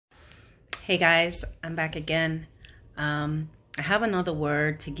Hey guys, I'm back again. I have another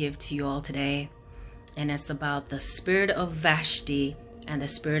word to give to you all today, and it's about the spirit of Vashti and the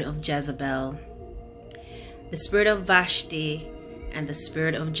spirit of Jezebel. The spirit of Vashti and the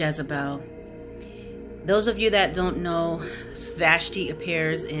spirit of Jezebel. Those of you that don't know, Vashti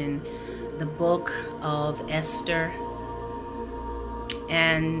appears in the book of Esther,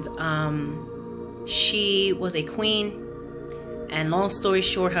 and she was a queen. And long story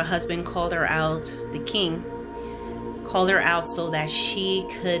short, her husband called her out, the king called her out so that she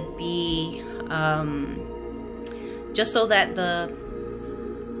could be, just so that the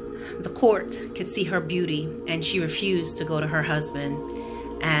court could see her beauty. And she refused to go to her husband.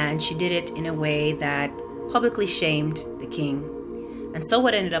 And she did it in a way that publicly shamed the king. And so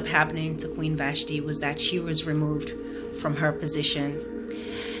what ended up happening to Queen Vashti was that she was removed from her position.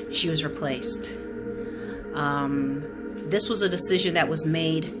 She was replaced. This was a decision that was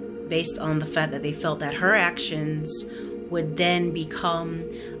made based on the fact that they felt that her actions would then become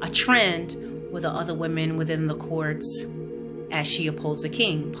a trend with the other women within the courts as she opposed the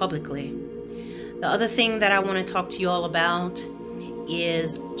king publicly. The other thing that I want to talk to you all about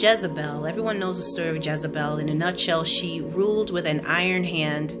is Jezebel. Everyone knows the story of Jezebel. In a nutshell, she ruled with an iron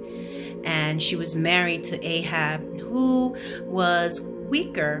hand, and she was married to Ahab, who was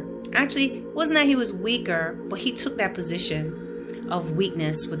weaker. Actually, it wasn't that he was weaker, but he took that position of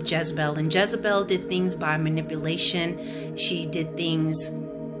weakness with Jezebel. And Jezebel did things by manipulation. She did things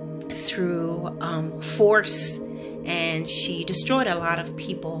through force, and she destroyed a lot of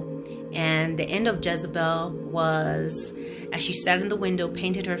people. And the end of Jezebel was, as she sat in the window,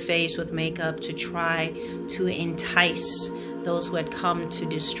 painted her face with makeup to try to entice those who had come to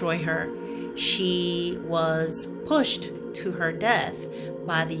destroy her, she was pushed to her death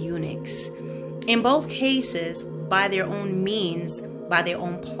by the eunuchs. In both cases, by their own means, by their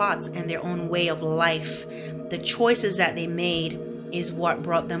own plots and their own way of life. The choices that they made is what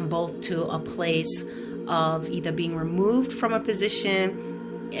brought them both to a place of either being removed from a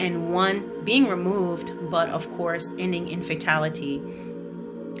position, and one being removed, but of course ending in fatality.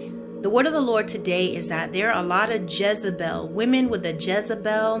 The word of the Lord today is that there are a lot of Jezebel, women with the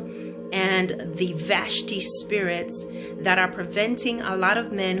Jezebel and the Vashti spirits that are preventing a lot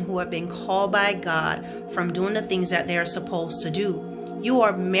of men who have been called by God from doing the things that they are supposed to do. You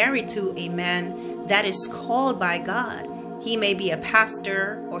are married to a man that is called by God. He may be a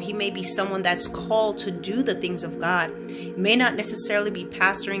pastor, or he may be someone that's called to do the things of God. It may not necessarily be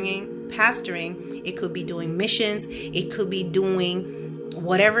pastoring. It could be doing missions. It could be doing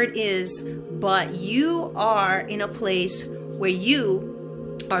whatever it is, but you are in a place where you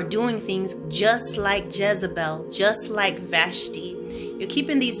are doing things just like Jezebel, just like Vashti. You're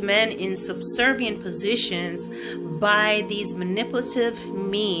keeping these men in subservient positions by these manipulative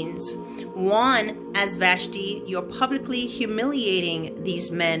means. One, as Vashti, you're publicly humiliating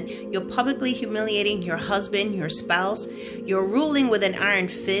these men. You're publicly humiliating your husband, your spouse. You're ruling with an iron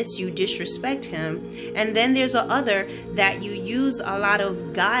fist. You disrespect him. And then there's a other that you use a lot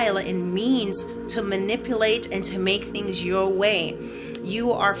of guile and means to manipulate and to make things your way.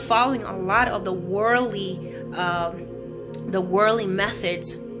 You are following a lot of the worldly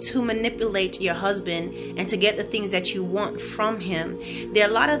methods to manipulate your husband and to get the things that you want from him. There are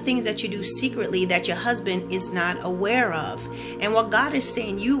a lot of things that you do secretly that your husband is not aware of. And what God is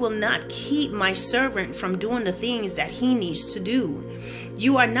saying, you will not keep my servant from doing the things that he needs to do.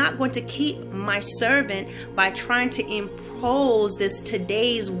 You are not going to keep my servant by trying to impose this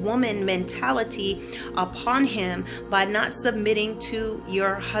today's woman mentality upon him by not submitting to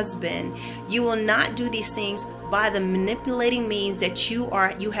your husband. You will not do these things by the manipulating means that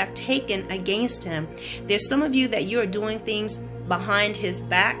you have taken against him. There's some of you that you are doing things behind his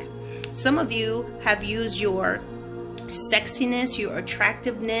back. Some of you have used your sexiness, your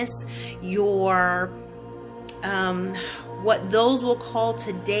attractiveness, your what those will call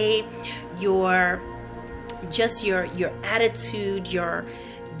today your attitude, your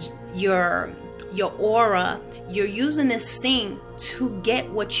aura. You're using this thing to get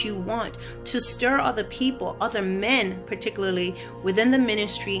what you want, to stir other people, other men, particularly within the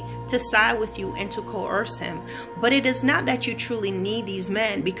ministry, to side with you and to coerce him. But it is not that you truly need these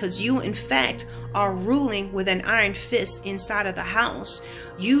men, because you, in fact, are ruling with an iron fist inside of the house.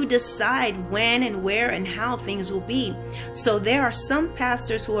 You decide when and where and how things will be. So there are some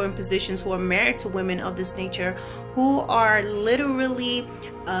pastors who are in positions who are married to women of this nature who are literally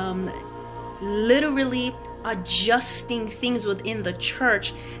adjusting things within the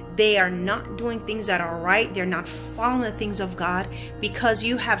church. They are not doing things that are right. They're not following the things of God, because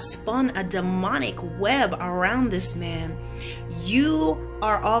you have spun a demonic web around this man. You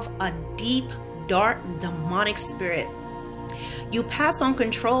are of a deep, dark, demonic spirit. You pass on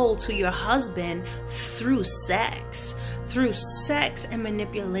control to your husband through sex and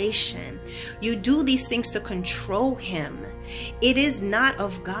manipulation. You do these things to control him. It is not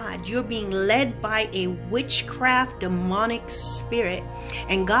of God. You're being led by a witchcraft, demonic spirit.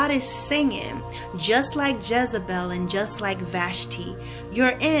 And God is saying, just like Jezebel and just like Vashti,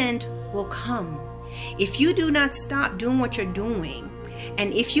 your end will come. If you do not stop doing what you're doing,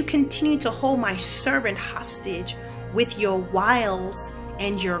 and if you continue to hold my servant hostage with your wiles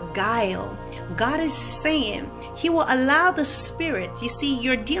and your guile, God is saying he will allow the spirit. You see,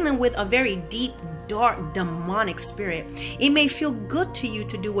 you're dealing with a very deep, dark, demonic spirit. It may feel good to you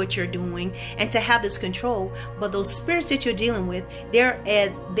to do what you're doing and to have this control, but those spirits that you're dealing with,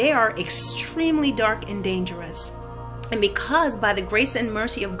 they are extremely dark and dangerous. And because by the grace and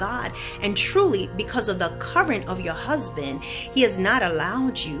mercy of God, and truly because of the covering of your husband, he has not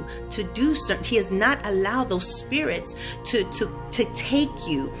allowed you to do certain, he has not allowed those spirits to take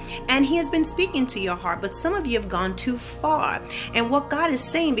you. And he has been speaking to your heart, but some of you have gone too far. And what God is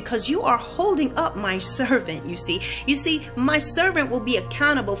saying, because you are holding up my servant, you see, my servant will be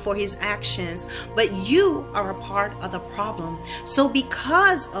accountable for his actions, but you are a part of the problem. So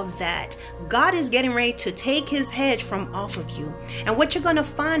because of that, God is getting ready to take his hedge from off of you. And what you're going to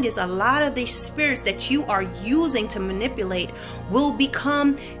find is a lot of these spirits that you are using to manipulate will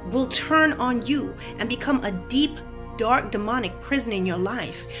turn on you and become a deep, dark, demonic prison in your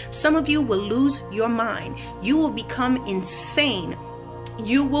life. Some of you will lose your mind. You will become insane.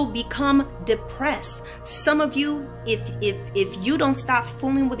 You will become depressed. Some of you, if you don't stop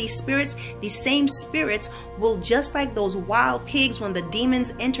fooling with these spirits, these same spirits will, just like those wild pigs, when the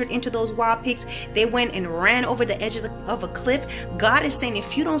demons entered into those wild pigs, they went and ran over the edge of a cliff. God is saying,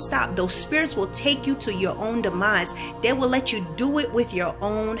 if you don't stop, those spirits will take you to your own demise. They will let you do it with your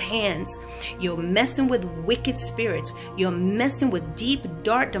own hands. You're messing with wicked spirits. You're messing with deep,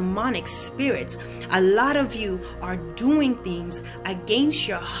 dark, demonic spirits. A lot of you are doing things against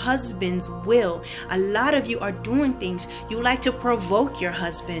your husband's will. A lot of you are doing things. You like to provoke your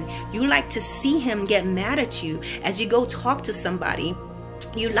husband. You like to see him get mad at you as you go talk to somebody.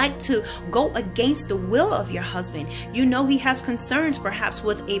 You like to go against the will of your husband. You know he has concerns perhaps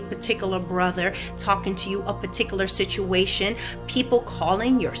with a particular brother talking to you, a particular situation, people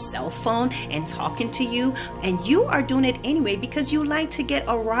calling your cell phone and talking to you, and you are doing it anyway because you like to get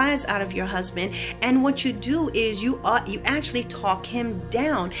a rise out of your husband. And what you do is you actually talk him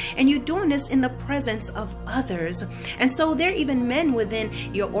down, and you're doing this in the presence of others. And so there are even men within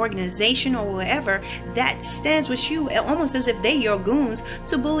your organization or wherever that stands with you almost as if they're your goons,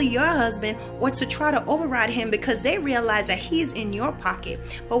 to bully your husband or to try to override him because they realize that he's in your pocket.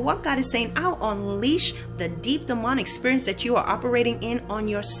 But what God is saying, I'll unleash the deep demonic experience that you are operating in on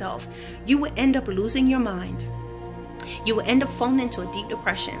yourself. You will end up losing your mind. You will end up falling into a deep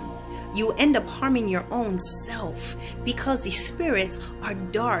depression. You will end up harming your own self because these spirits are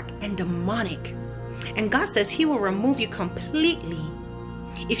dark and demonic. And God says he will remove you completely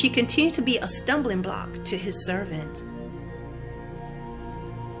if you continue to be a stumbling block to his servant.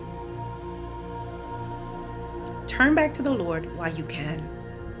 Turn back to the Lord while you can.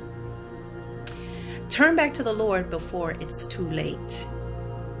 Turn back to the Lord before it's too late.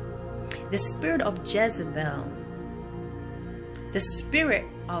 The spirit of Jezebel, the spirit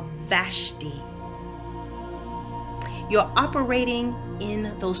of Vashti, you're operating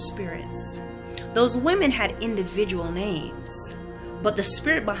in those spirits. Those women had individual names, but the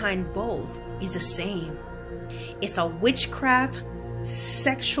spirit behind both is the same. It's a witchcraft,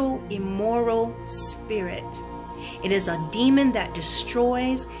 sexual, immoral spirit. It is a demon that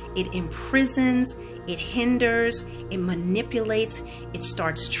destroys, it imprisons, it hinders, it manipulates, it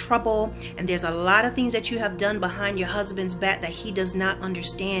starts trouble. And there's a lot of things that you have done behind your husband's back that he does not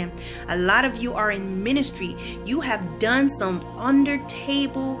understand. A lot of you are in ministry. You have done some under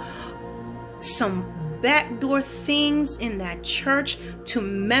table, some backdoor things in that church to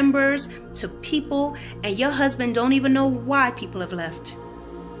members, to people, and your husband don't even know why people have left.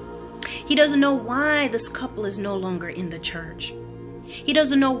 He doesn't know why this couple is no longer in the church. He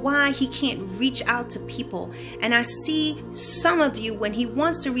doesn't know why he can't reach out to people. And I see some of you, when he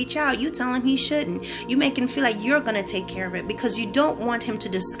wants to reach out, you tell him he shouldn't. You make him feel like you're going to take care of it because you don't want him to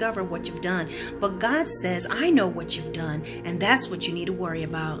discover what you've done. But God says, I know what you've done, and that's what you need to worry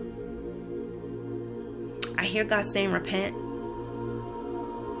about. I hear God saying, repent.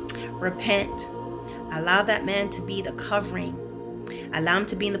 Repent. Allow that man to be the covering. Allow him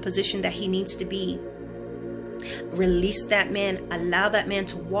to be in the position that he needs to be. Release that man. Allow that man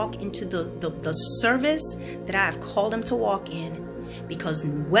to walk into the service that I have called him to walk in. Because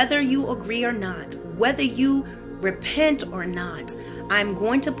whether you agree or not, whether you repent or not, I'm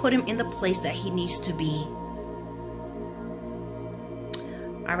going to put him in the place that he needs to be.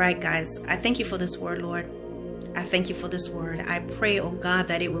 All right, guys. I thank you for this word, Lord. I thank you for this word. I pray, oh God,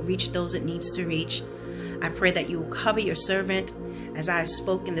 that it will reach those it needs to reach. I pray that you will cover your servant as I have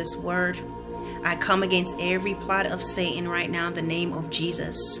spoken this word. I come against every plot of Satan right now in the name of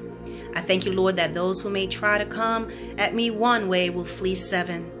Jesus. I thank you, Lord, that those who may try to come at me one way will flee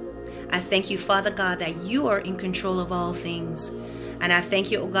seven. I thank you, Father God, that you are in control of all things. And I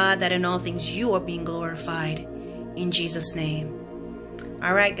thank you, oh God, that in all things you are being glorified. In Jesus' name.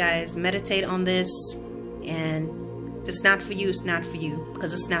 All right, guys, meditate on this. And if it's not for you, it's not for you.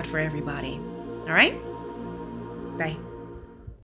 Because it's not for everybody. All right? Bye.